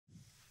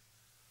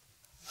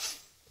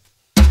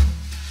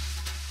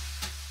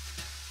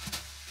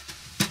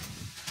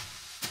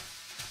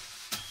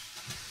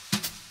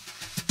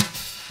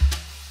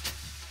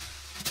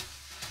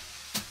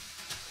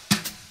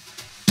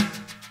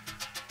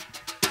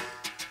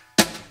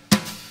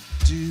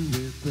Do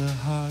it the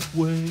hard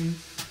way,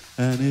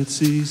 and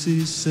it's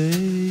easy sailing.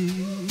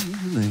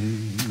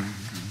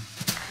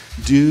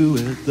 Do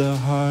it the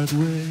hard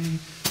way,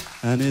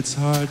 and it's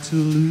hard to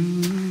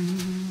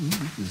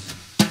lose.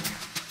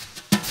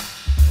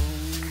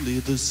 Only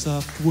the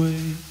soft way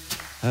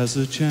has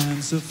a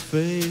chance of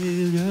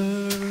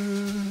failure.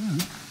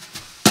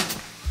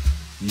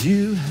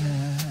 You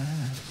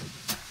have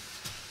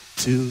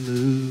to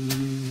lose.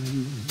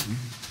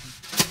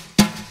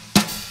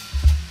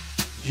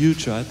 You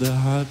tried the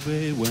hard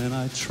way when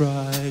I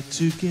tried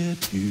to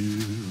get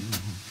you.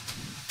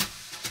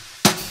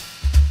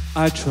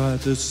 I tried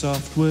the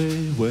soft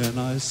way when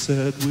I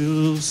said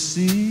we'll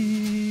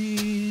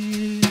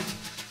see.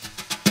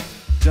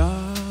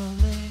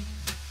 Darling,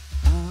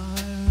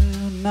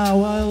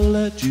 now I'll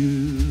let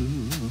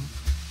you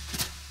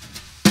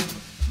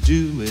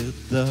do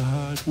it the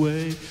hard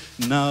way,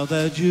 now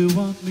that you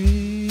want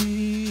me.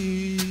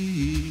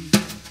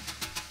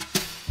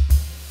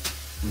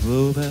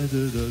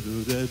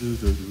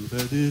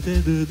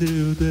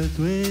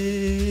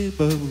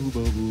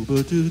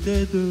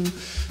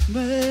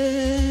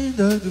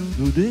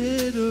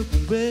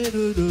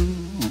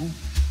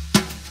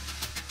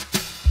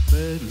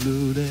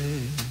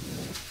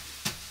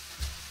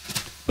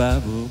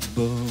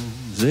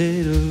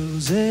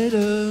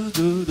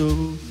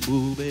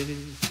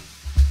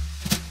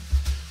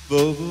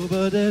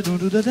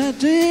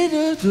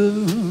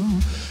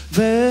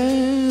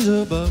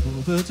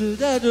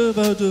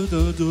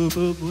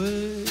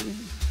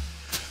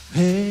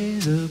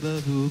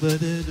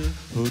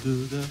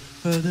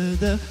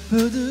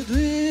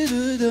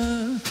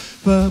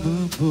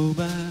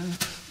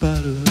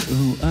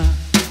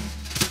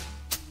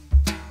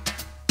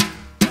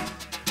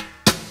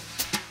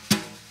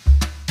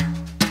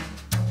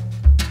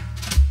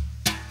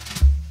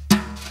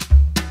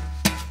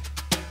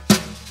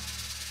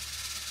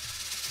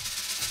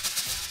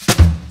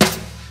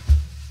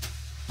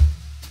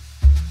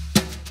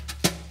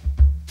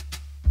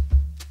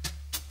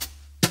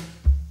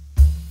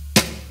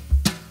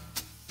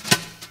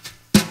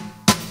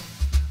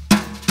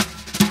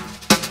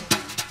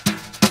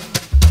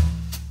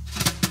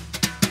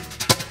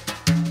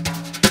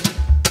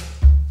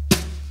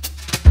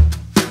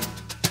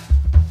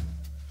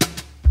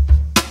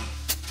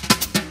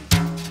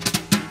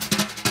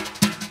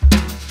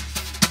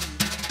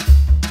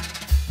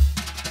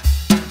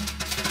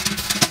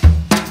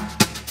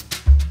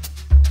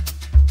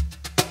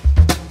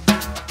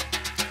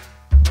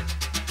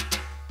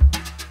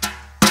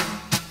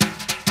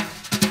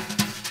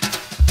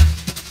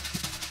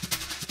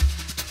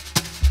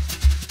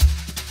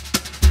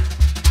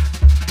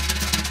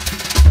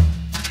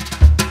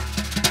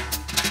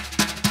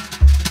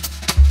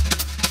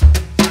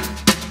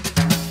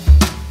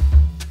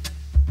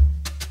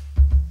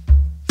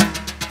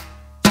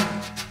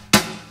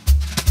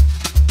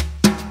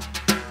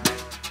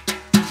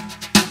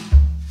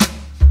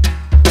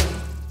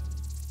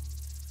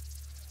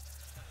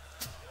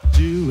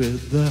 Do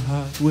it the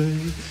hard way,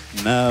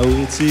 now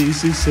it's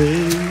easy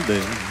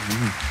sailing.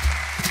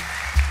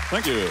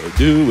 Thank you.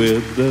 Do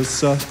it the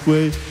soft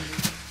way,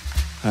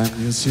 and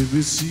you see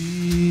we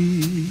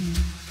see.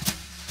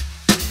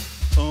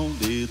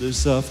 Only the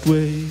soft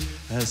way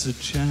has a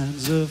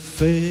chance of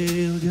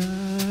failure.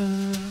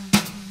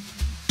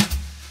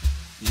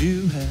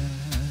 You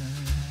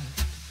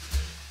have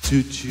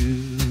to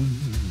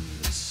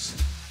choose.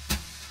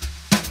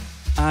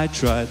 I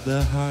tried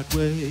the hard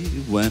way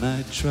when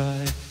I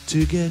tried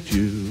to get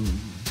you.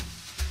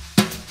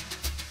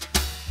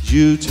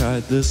 You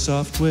tried the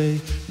soft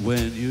way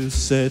when you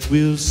said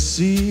we'll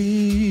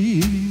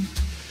see.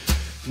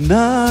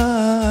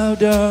 Now,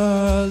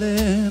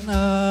 darling,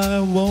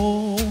 I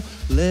won't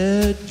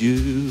let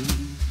you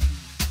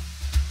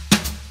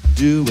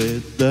do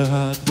it the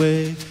hard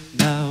way,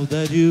 now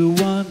that you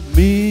want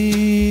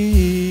me.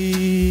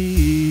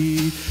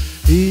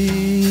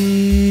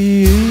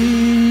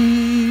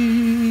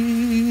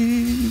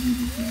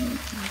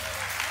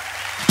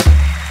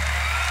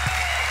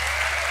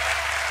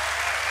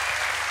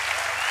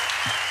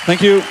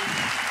 Thank you.